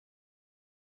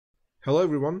Hello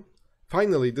everyone!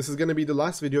 Finally, this is going to be the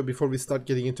last video before we start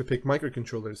getting into PIC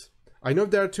microcontrollers. I know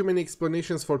there are too many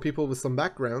explanations for people with some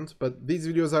background, but these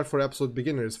videos are for absolute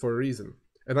beginners for a reason.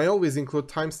 And I always include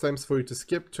timestamps for you to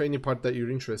skip to any part that you're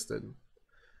interested in.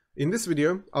 In this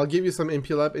video, I'll give you some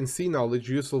MPLAB and C knowledge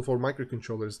useful for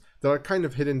microcontrollers that are kind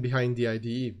of hidden behind the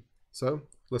IDE. So,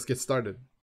 let's get started.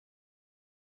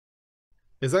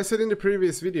 As I said in the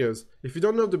previous videos, if you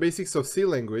don't know the basics of C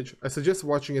language, I suggest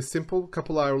watching a simple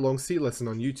couple-hour-long C lesson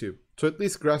on YouTube to at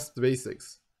least grasp the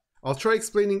basics. I'll try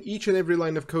explaining each and every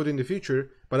line of code in the future,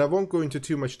 but I won't go into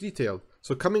too much detail,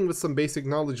 so coming with some basic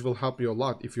knowledge will help you a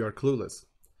lot if you are clueless.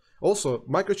 Also,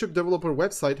 Microchip developer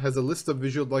website has a list of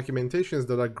visual documentations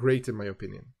that are great in my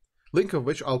opinion, link of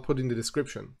which I'll put in the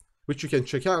description, which you can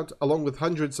check out along with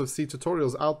hundreds of C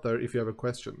tutorials out there if you have a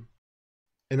question.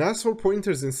 And as for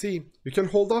pointers in C, you can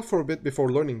hold off for a bit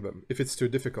before learning them, if it's too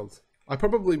difficult. I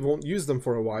probably won't use them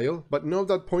for a while, but know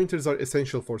that pointers are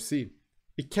essential for C.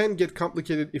 It can get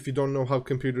complicated if you don't know how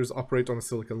computers operate on a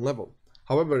silicon level.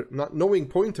 However, not knowing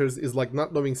pointers is like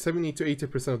not knowing 70 to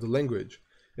 80% of the language,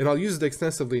 and I'll use it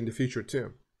extensively in the future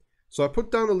too. So I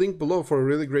put down a link below for a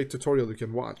really great tutorial you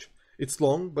can watch. It's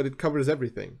long, but it covers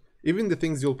everything, even the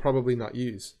things you'll probably not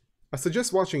use. I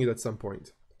suggest watching it at some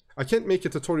point. I can't make a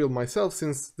tutorial myself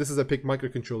since this is a PIC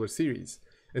microcontroller series,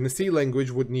 and the C language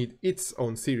would need its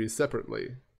own series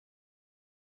separately.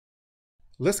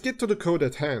 Let's get to the code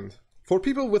at hand. For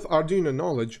people with Arduino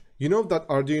knowledge, you know that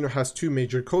Arduino has two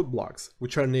major code blocks,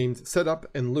 which are named setup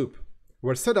and loop,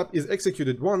 where setup is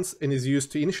executed once and is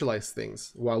used to initialize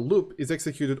things, while loop is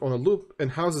executed on a loop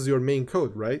and houses your main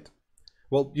code, right?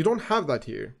 Well, you don't have that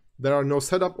here. There are no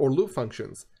setup or loop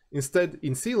functions. Instead,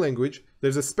 in C language,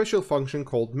 there's a special function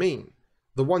called main,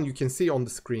 the one you can see on the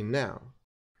screen now.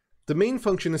 The main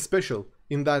function is special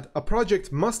in that a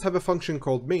project must have a function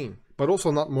called main, but also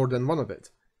not more than one of it.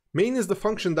 Main is the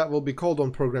function that will be called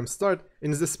on program start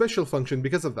and is a special function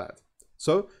because of that.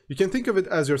 So, you can think of it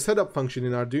as your setup function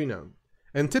in Arduino.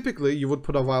 And typically, you would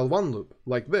put a while one loop,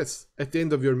 like this, at the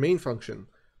end of your main function,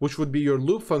 which would be your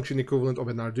loop function equivalent of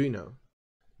an Arduino.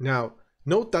 Now,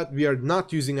 note that we are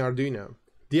not using Arduino.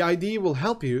 The IDE will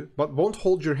help you, but won't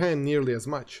hold your hand nearly as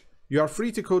much. You are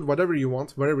free to code whatever you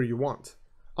want, wherever you want.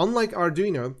 Unlike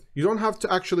Arduino, you don't have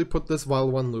to actually put this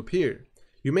while one loop here.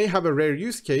 You may have a rare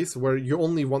use case where you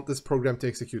only want this program to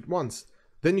execute once.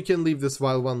 Then you can leave this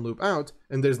while one loop out,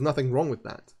 and there's nothing wrong with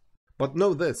that. But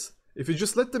know this, if you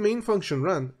just let the main function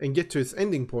run and get to its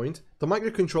ending point, the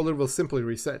microcontroller will simply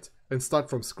reset and start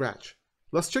from scratch.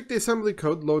 Let's check the assembly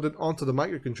code loaded onto the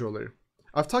microcontroller.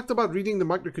 I've talked about reading the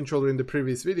microcontroller in the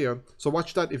previous video, so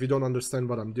watch that if you don't understand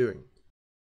what I'm doing.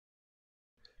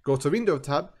 Go to Window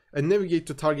tab and navigate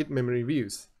to Target Memory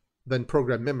Views, then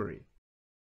Program Memory.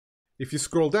 If you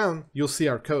scroll down, you'll see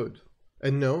our code.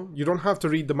 And no, you don't have to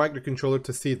read the microcontroller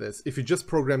to see this if you just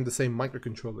program the same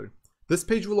microcontroller. This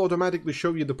page will automatically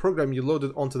show you the program you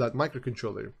loaded onto that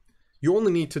microcontroller. You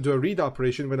only need to do a read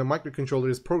operation when a microcontroller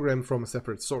is programmed from a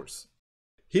separate source.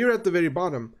 Here at the very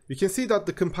bottom, you can see that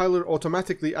the compiler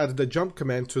automatically added a jump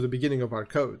command to the beginning of our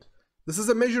code. This is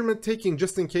a measurement taken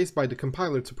just in case by the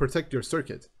compiler to protect your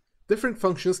circuit. Different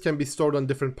functions can be stored on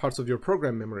different parts of your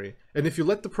program memory, and if you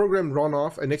let the program run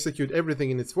off and execute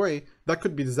everything in its way, that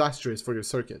could be disastrous for your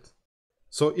circuit.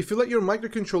 So if you let your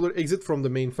microcontroller exit from the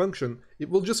main function, it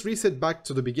will just reset back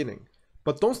to the beginning.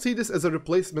 But don't see this as a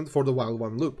replacement for the while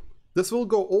one loop. This will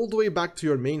go all the way back to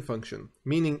your main function,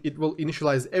 meaning it will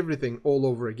initialize everything all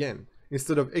over again,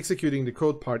 instead of executing the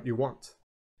code part you want.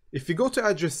 If you go to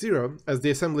address 0, as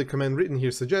the assembly command written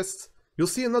here suggests, you'll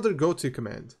see another goto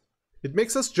command. It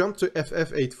makes us jump to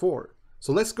FF84,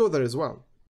 so let's go there as well.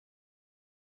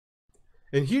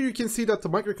 And here you can see that the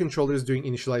microcontroller is doing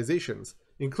initializations,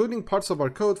 including parts of our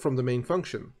code from the main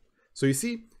function. So you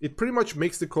see, it pretty much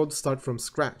makes the code start from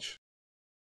scratch.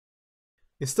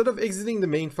 Instead of exiting the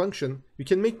main function, you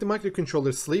can make the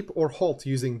microcontroller sleep or halt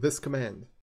using this command.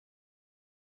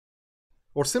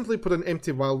 Or simply put an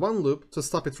empty while one loop to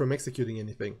stop it from executing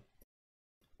anything.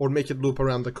 Or make it loop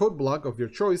around the code block of your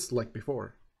choice like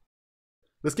before.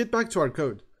 Let's get back to our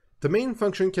code. The main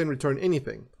function can return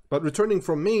anything, but returning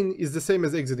from main is the same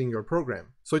as exiting your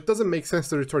program, so it doesn't make sense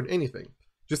to return anything.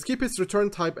 Just keep its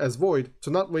return type as void to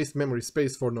not waste memory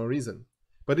space for no reason.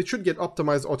 But it should get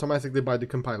optimized automatically by the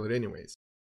compiler anyways.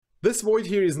 This void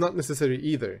here is not necessary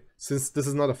either, since this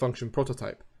is not a function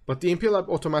prototype, but the MPLAB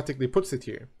automatically puts it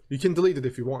here. You can delete it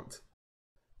if you want.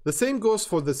 The same goes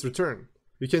for this return.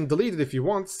 You can delete it if you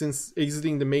want, since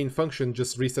exiting the main function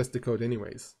just resets the code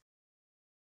anyways.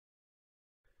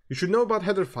 You should know about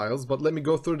header files, but let me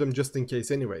go through them just in case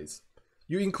anyways.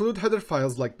 You include header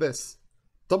files like this.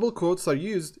 Double quotes are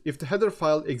used if the header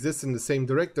file exists in the same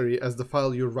directory as the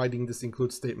file you're writing this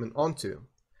include statement onto.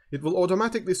 It will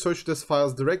automatically search this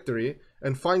file's directory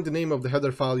and find the name of the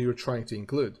header file you're trying to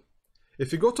include.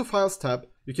 If you go to Files tab,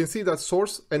 you can see that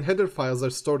source and header files are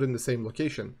stored in the same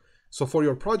location. So for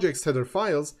your project's header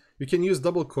files, you can use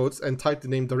double quotes and type the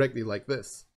name directly like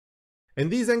this. And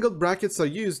these angled brackets are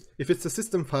used if it's a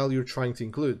system file you're trying to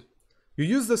include. You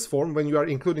use this form when you are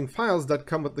including files that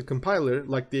come with the compiler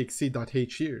like the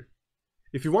stdint.h here.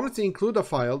 If you wanted to include a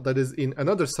file that is in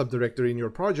another subdirectory in your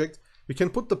project, you can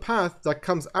put the path that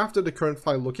comes after the current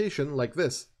file location like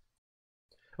this.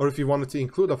 Or if you wanted to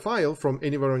include a file from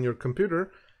anywhere on your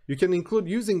computer, you can include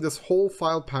using this whole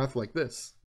file path like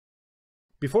this.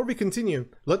 Before we continue,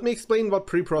 let me explain what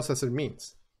preprocessor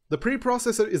means. The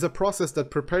preprocessor is a process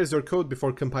that prepares your code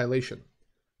before compilation.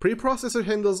 Preprocessor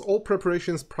handles all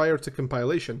preparations prior to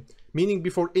compilation, meaning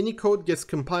before any code gets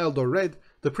compiled or read,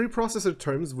 the preprocessor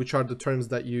terms, which are the terms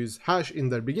that use hash in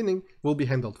their beginning, will be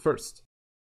handled first.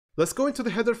 Let's go into the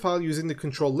header file using the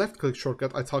Control left-click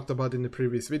shortcut I talked about in the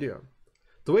previous video.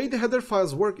 The way the header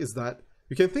files work is that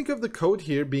you can think of the code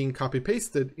here being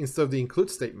copy-pasted instead of the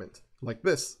include statement, like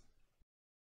this.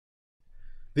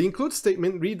 The include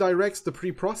statement redirects the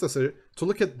preprocessor to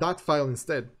look at that file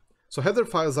instead. So header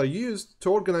files are used to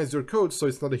organize your code so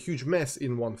it's not a huge mess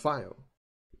in one file.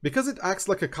 Because it acts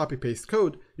like a copy-paste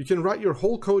code, you can write your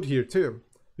whole code here too.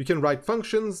 You can write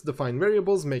functions, define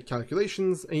variables, make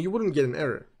calculations, and you wouldn't get an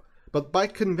error. But by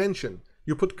convention,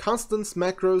 you put constants,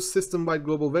 macros, system-wide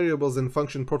global variables, and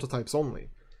function prototypes only.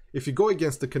 If you go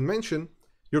against the convention,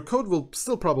 your code will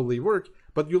still probably work,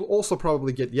 but you'll also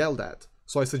probably get yelled at,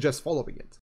 so I suggest following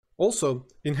it. Also,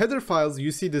 in header files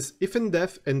you see this if and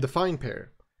def and define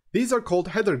pair. These are called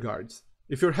header guards.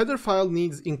 If your header file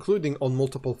needs including on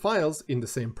multiple files in the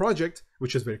same project,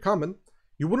 which is very common,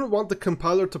 you wouldn't want the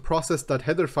compiler to process that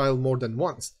header file more than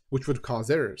once, which would cause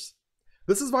errors.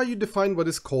 This is why you define what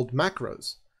is called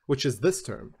macros, which is this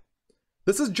term.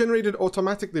 This is generated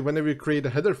automatically whenever you create a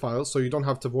header file, so you don't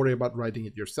have to worry about writing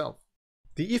it yourself.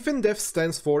 The if and def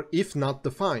stands for if not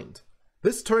defined.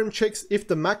 This term checks if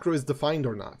the macro is defined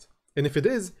or not. And if it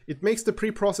is, it makes the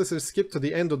preprocessor skip to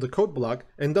the end of the code block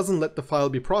and doesn't let the file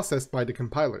be processed by the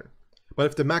compiler. But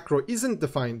if the macro isn't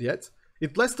defined yet,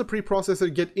 it lets the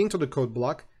preprocessor get into the code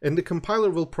block and the compiler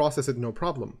will process it no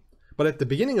problem. But at the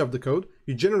beginning of the code,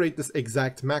 you generate this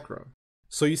exact macro.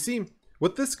 So you see,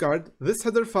 with this guard, this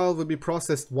header file will be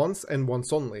processed once and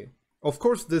once only. Of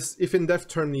course, this if and def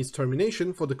term needs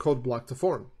termination for the code block to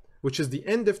form, which is the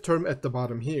end-if term at the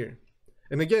bottom here.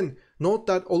 And again, note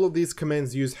that all of these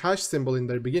commands use hash symbol in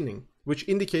their beginning, which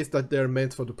indicates that they are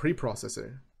meant for the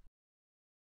preprocessor.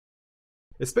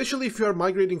 Especially if you are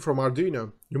migrating from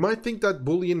Arduino, you might think that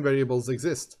Boolean variables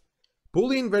exist.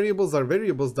 Boolean variables are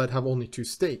variables that have only two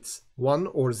states, 1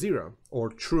 or 0, or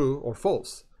true or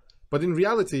false. But in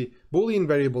reality, Boolean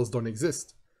variables don't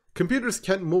exist. Computers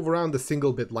can't move around a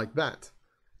single bit like that.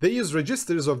 They use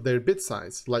registers of their bit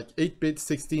size, like 8-bit,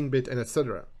 16-bit, and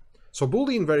etc. So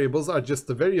Boolean variables are just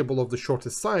the variable of the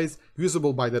shortest size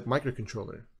usable by that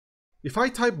microcontroller. If I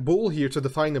type bool here to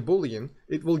define a Boolean,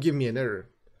 it will give me an error,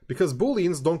 because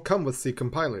Booleans don't come with C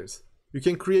compilers. You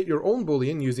can create your own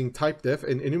Boolean using typedef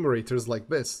and enumerators like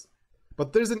this.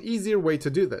 But there's an easier way to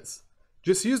do this.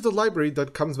 Just use the library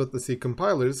that comes with the C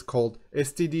compilers called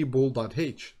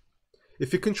stdint.h.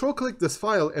 If you control-click this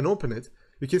file and open it,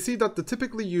 you can see that the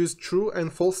typically used true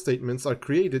and false statements are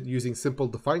created using simple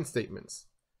define statements.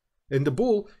 And the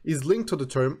bool is linked to the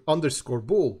term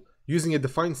 _bool using a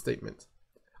define statement.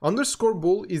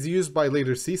 _bool is used by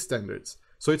later C standards,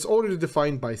 so it's already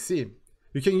defined by C.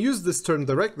 You can use this term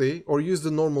directly or use the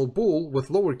normal bool with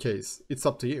lowercase, it's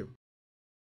up to you.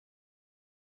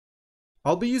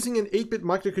 I'll be using an 8-bit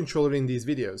microcontroller in these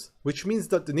videos, which means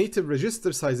that the native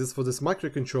register sizes for this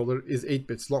microcontroller is 8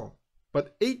 bits long.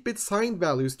 But 8-bit signed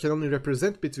values can only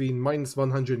represent between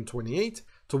 -128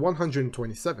 to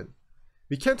 127.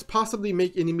 We can't possibly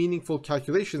make any meaningful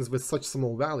calculations with such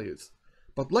small values.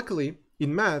 But luckily,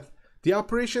 in math, the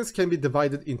operations can be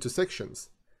divided into sections,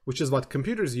 which is what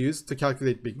computers use to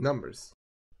calculate big numbers.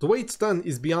 The way it's done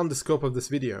is beyond the scope of this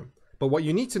video, but what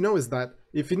you need to know is that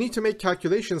if you need to make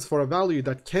calculations for a value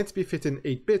that can't be fit in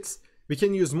 8 bits, we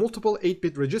can use multiple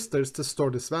 8-bit registers to store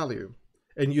this value,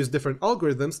 and use different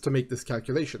algorithms to make this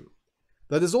calculation.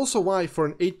 That is also why for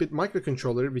an 8-bit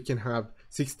microcontroller we can have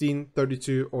 16,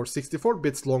 32, or 64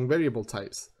 bits long variable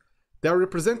types. They are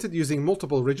represented using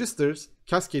multiple registers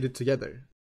cascaded together.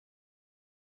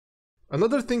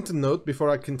 Another thing to note before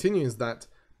I continue is that,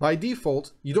 by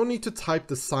default, you don't need to type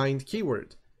the signed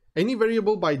keyword. Any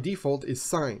variable by default is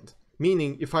signed,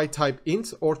 meaning if I type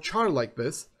int or char like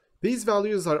this, these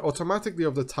values are automatically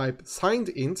of the type signed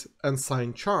int and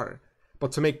signed char,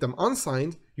 but to make them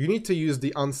unsigned, you need to use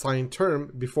the unsigned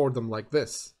term before them like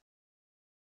this.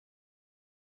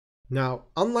 Now,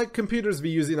 unlike computers we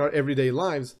use in our everyday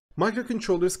lives,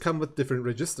 microcontrollers come with different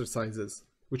register sizes,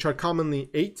 which are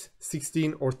commonly 8,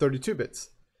 16, or 32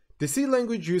 bits. The C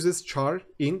language uses char,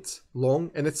 int, long,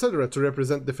 and etc. to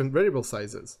represent different variable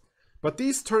sizes. But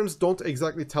these terms don't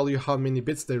exactly tell you how many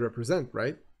bits they represent,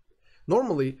 right?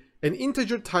 Normally, an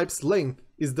integer type's length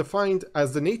is defined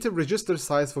as the native register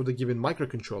size for the given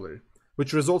microcontroller,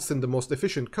 which results in the most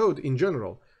efficient code in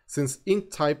general, since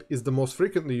int type is the most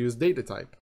frequently used data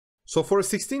type. So for a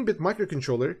 16-bit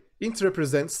microcontroller, int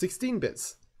represents 16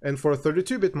 bits, and for a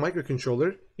 32-bit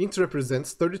microcontroller, int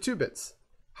represents 32 bits.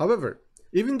 However,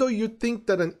 even though you'd think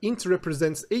that an int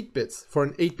represents 8 bits for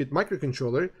an 8-bit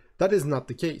microcontroller, that is not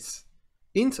the case.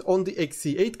 Int on the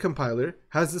XC8 compiler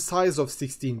has the size of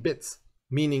 16 bits,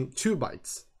 meaning 2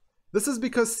 bytes. This is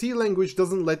because C language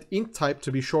doesn't let int type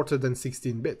to be shorter than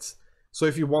 16 bits, so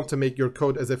if you want to make your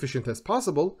code as efficient as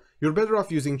possible, you're better off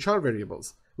using char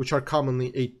variables, which are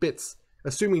commonly 8 bits,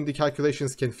 assuming the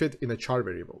calculations can fit in a char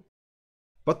variable.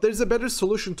 But there's a better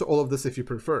solution to all of this if you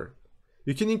prefer.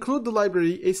 You can include the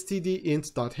library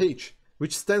stdint.h,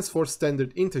 which stands for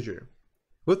standard integer.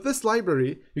 With this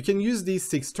library, you can use these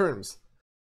 6 terms.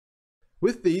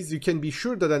 With these, you can be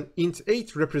sure that an int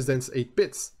 8 represents 8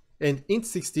 bits, and int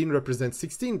 16 represents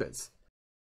 16 bits.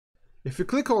 If you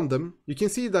click on them, you can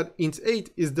see that int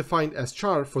 8 is defined as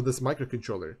char for this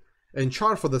microcontroller, and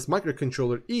char for this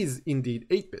microcontroller is indeed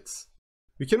 8 bits.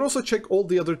 You can also check all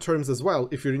the other terms as well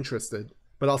if you're interested,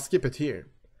 but I'll skip it here.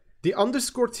 The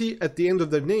underscore t at the end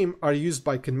of their name are used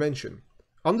by convention.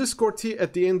 Underscore t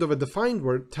at the end of a defined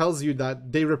word tells you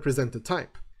that they represent a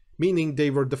type, meaning they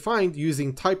were defined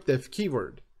using typedef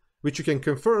keyword, which you can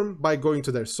confirm by going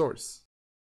to their source.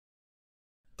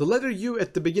 The letter U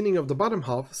at the beginning of the bottom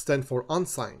half stands for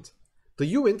unsigned.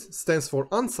 The uint stands for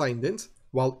unsigned int,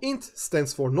 while int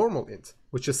stands for normal int,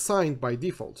 which is signed by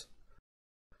default.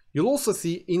 You'll also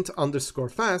see int underscore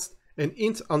fast and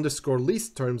int underscore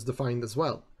least terms defined as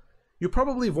well. You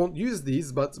probably won't use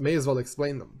these, but may as well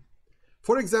explain them.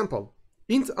 For example,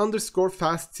 int underscore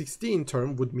fast 16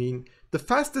 term would mean the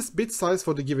fastest bit size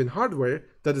for the given hardware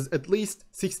that is at least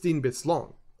 16 bits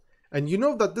long. And you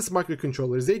know that this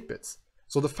microcontroller is 8 bits,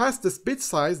 so the fastest bit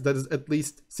size that is at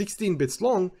least 16 bits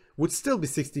long would still be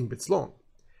 16 bits long.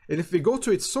 And if we go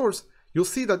to its source, you'll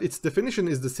see that its definition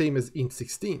is the same as int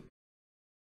 16.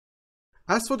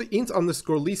 As for the int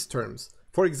underscore least terms,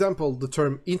 for example, the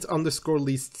term int underscore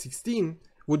least 16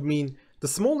 would mean the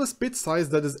smallest bit size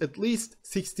that is at least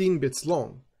 16 bits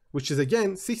long, which is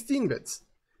again 16 bits.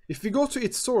 If we go to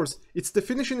its source, its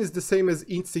definition is the same as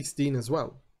int 16 as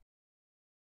well.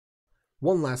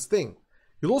 One last thing,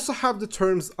 you'll also have the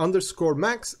terms underscore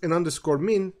max and underscore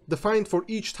min defined for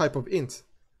each type of int,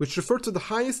 which refer to the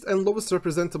highest and lowest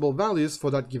representable values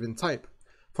for that given type.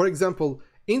 For example,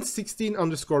 int 16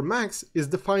 underscore max is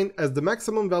defined as the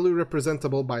maximum value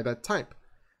representable by that type,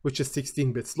 which is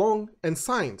 16 bits long and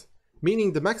signed,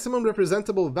 meaning the maximum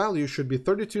representable value should be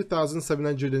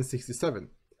 32,767.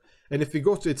 And if we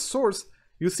go to its source,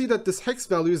 you'll see that this hex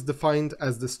value is defined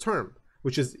as this term,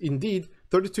 which is indeed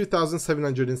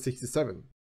 32,767.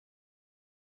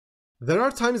 There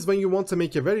are times when you want to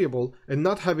make a variable and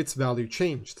not have its value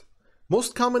changed.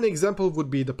 Most common example would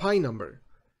be the pi number.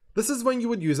 This is when you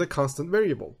would use a constant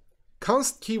variable.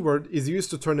 Const keyword is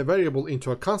used to turn a variable into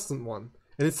a constant one,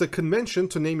 and it's a convention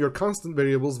to name your constant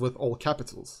variables with all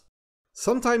capitals.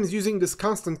 Sometimes using this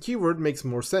constant keyword makes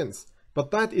more sense,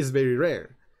 but that is very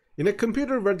rare. In a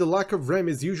computer where the lack of RAM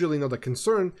is usually not a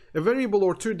concern, a variable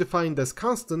or two defined as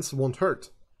constants won't hurt.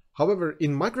 However,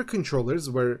 in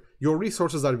microcontrollers where your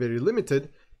resources are very limited,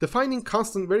 defining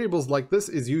constant variables like this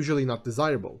is usually not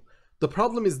desirable. The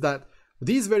problem is that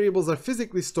these variables are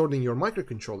physically stored in your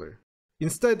microcontroller.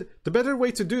 Instead, the better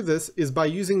way to do this is by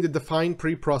using the define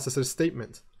preprocessor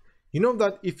statement. You know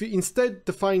that if you instead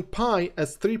define pi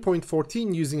as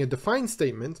 3.14 using a define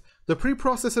statement, the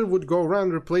preprocessor would go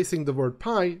around replacing the word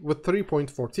pi with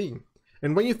 3.14.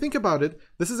 And when you think about it,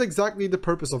 this is exactly the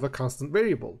purpose of a constant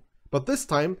variable. But this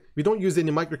time, we don't use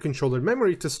any microcontroller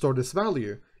memory to store this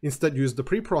value, instead use the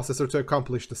preprocessor to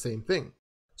accomplish the same thing.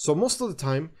 So most of the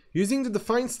time, using the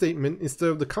define statement instead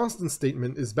of the constant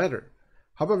statement is better.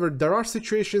 However, there are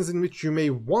situations in which you may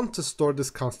want to store this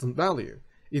constant value,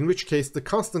 in which case the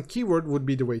constant keyword would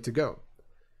be the way to go.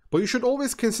 But you should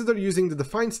always consider using the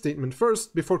define statement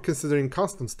first before considering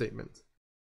constant statement.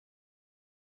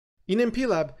 In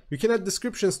MPLAB, you can add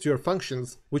descriptions to your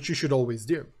functions, which you should always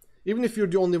do. even if you're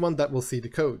the only one that will see the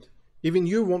code. Even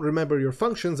you won't remember your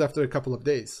functions after a couple of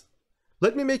days.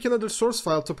 Let me make another source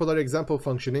file to put our example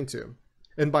function into.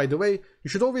 And by the way, you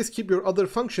should always keep your other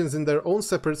functions in their own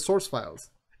separate source files.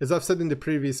 As I've said in the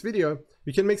previous video,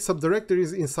 you can make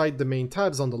subdirectories inside the main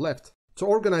tabs on the left to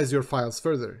organize your files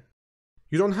further.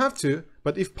 You don't have to,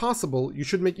 but if possible, you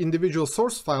should make individual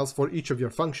source files for each of your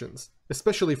functions,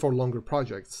 especially for longer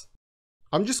projects.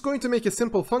 I'm just going to make a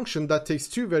simple function that takes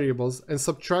two variables and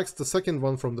subtracts the second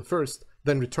one from the first,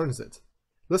 then returns it.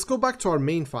 Let's go back to our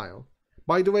main file.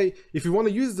 By the way, if you want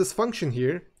to use this function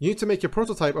here, you need to make a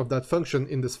prototype of that function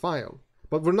in this file,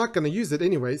 but we're not going to use it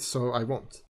anyway, so I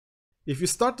won't. If you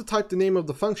start to type the name of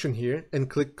the function here and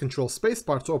click Ctrl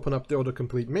spacebar to open up the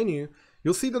autocomplete menu,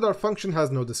 you'll see that our function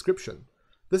has no description.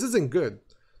 This isn't good.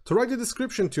 To write a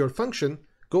description to your function,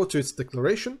 go to its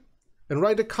declaration and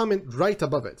write a comment right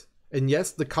above it. And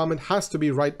yes, the comment has to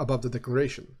be right above the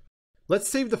declaration. Let's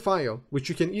save the file, which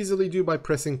you can easily do by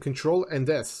pressing Ctrl and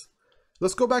S.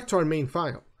 Let's go back to our main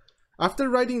file. After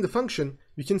writing the function,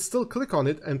 you can still click on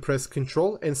it and press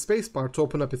Ctrl and spacebar to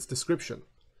open up its description.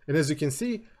 And as you can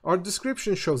see, our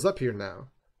description shows up here now.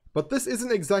 But this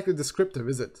isn't exactly descriptive,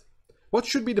 is it? What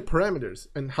should be the parameters,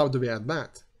 and how do we add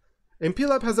that?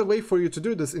 MPLAB has a way for you to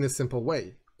do this in a simple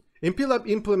way. MPLAB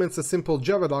implements a simple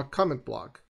Javadoc comment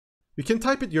block. You can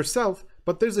type it yourself,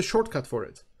 but there's a shortcut for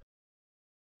it.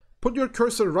 Put your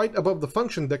cursor right above the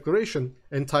function declaration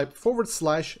and type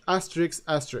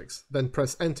 /**, then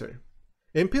press enter.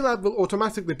 MPLAB will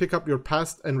automatically pick up your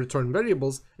past and return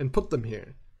variables and put them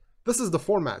here. This is the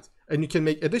format, and you can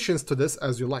make additions to this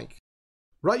as you like.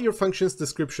 Write your function's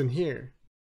description here.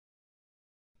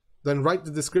 Then write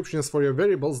the descriptions for your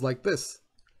variables like this.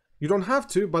 You don't have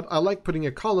to, but I like putting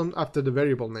a column after the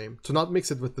variable name to not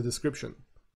mix it with the description.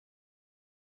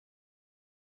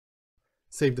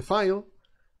 Save the file.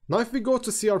 Now if we go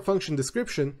to see our function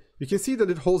description, you can see that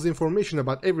it holds information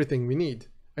about everything we need.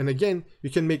 And again, you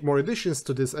can make more additions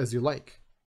to this as you like.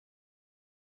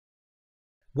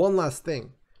 One last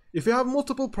thing. If you have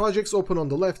multiple projects open on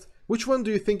the left, which one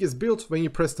do you think is built when you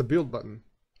press the build button?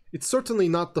 It's certainly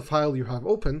not the file you have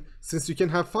open, since you can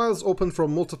have files open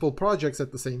from multiple projects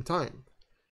at the same time.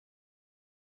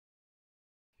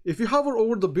 If you hover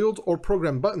over the build or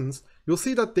program buttons, you'll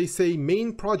see that they say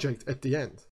main project at the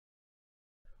end.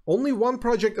 Only one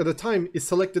project at a time is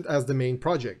selected as the main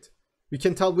project. We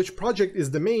can tell which project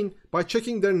is the main by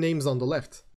checking their names on the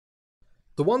left.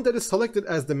 The one that is selected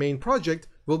as the main project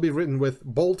will be written with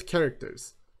bold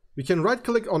characters. We can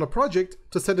right-click on a project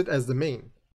to set it as the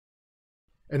main.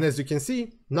 And as you can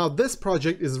see, now this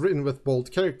project is written with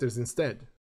bold characters instead.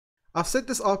 I've set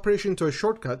this operation to a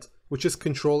shortcut, which is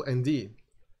Ctrl and D.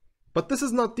 But this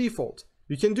is not default.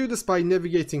 You can do this by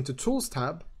navigating to Tools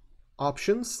tab,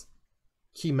 Options,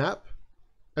 Key Map,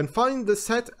 and find the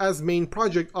Set as Main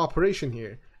Project operation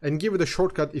here, and give it a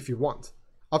shortcut if you want.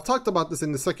 I've talked about this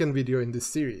in the second video in this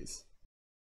series.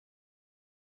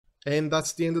 And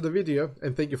that's the end of the video,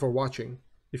 and thank you for watching.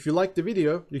 If you liked the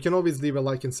video, you can always leave a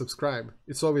like and subscribe.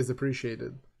 It's always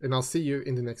appreciated. And I'll see you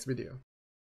in the next video.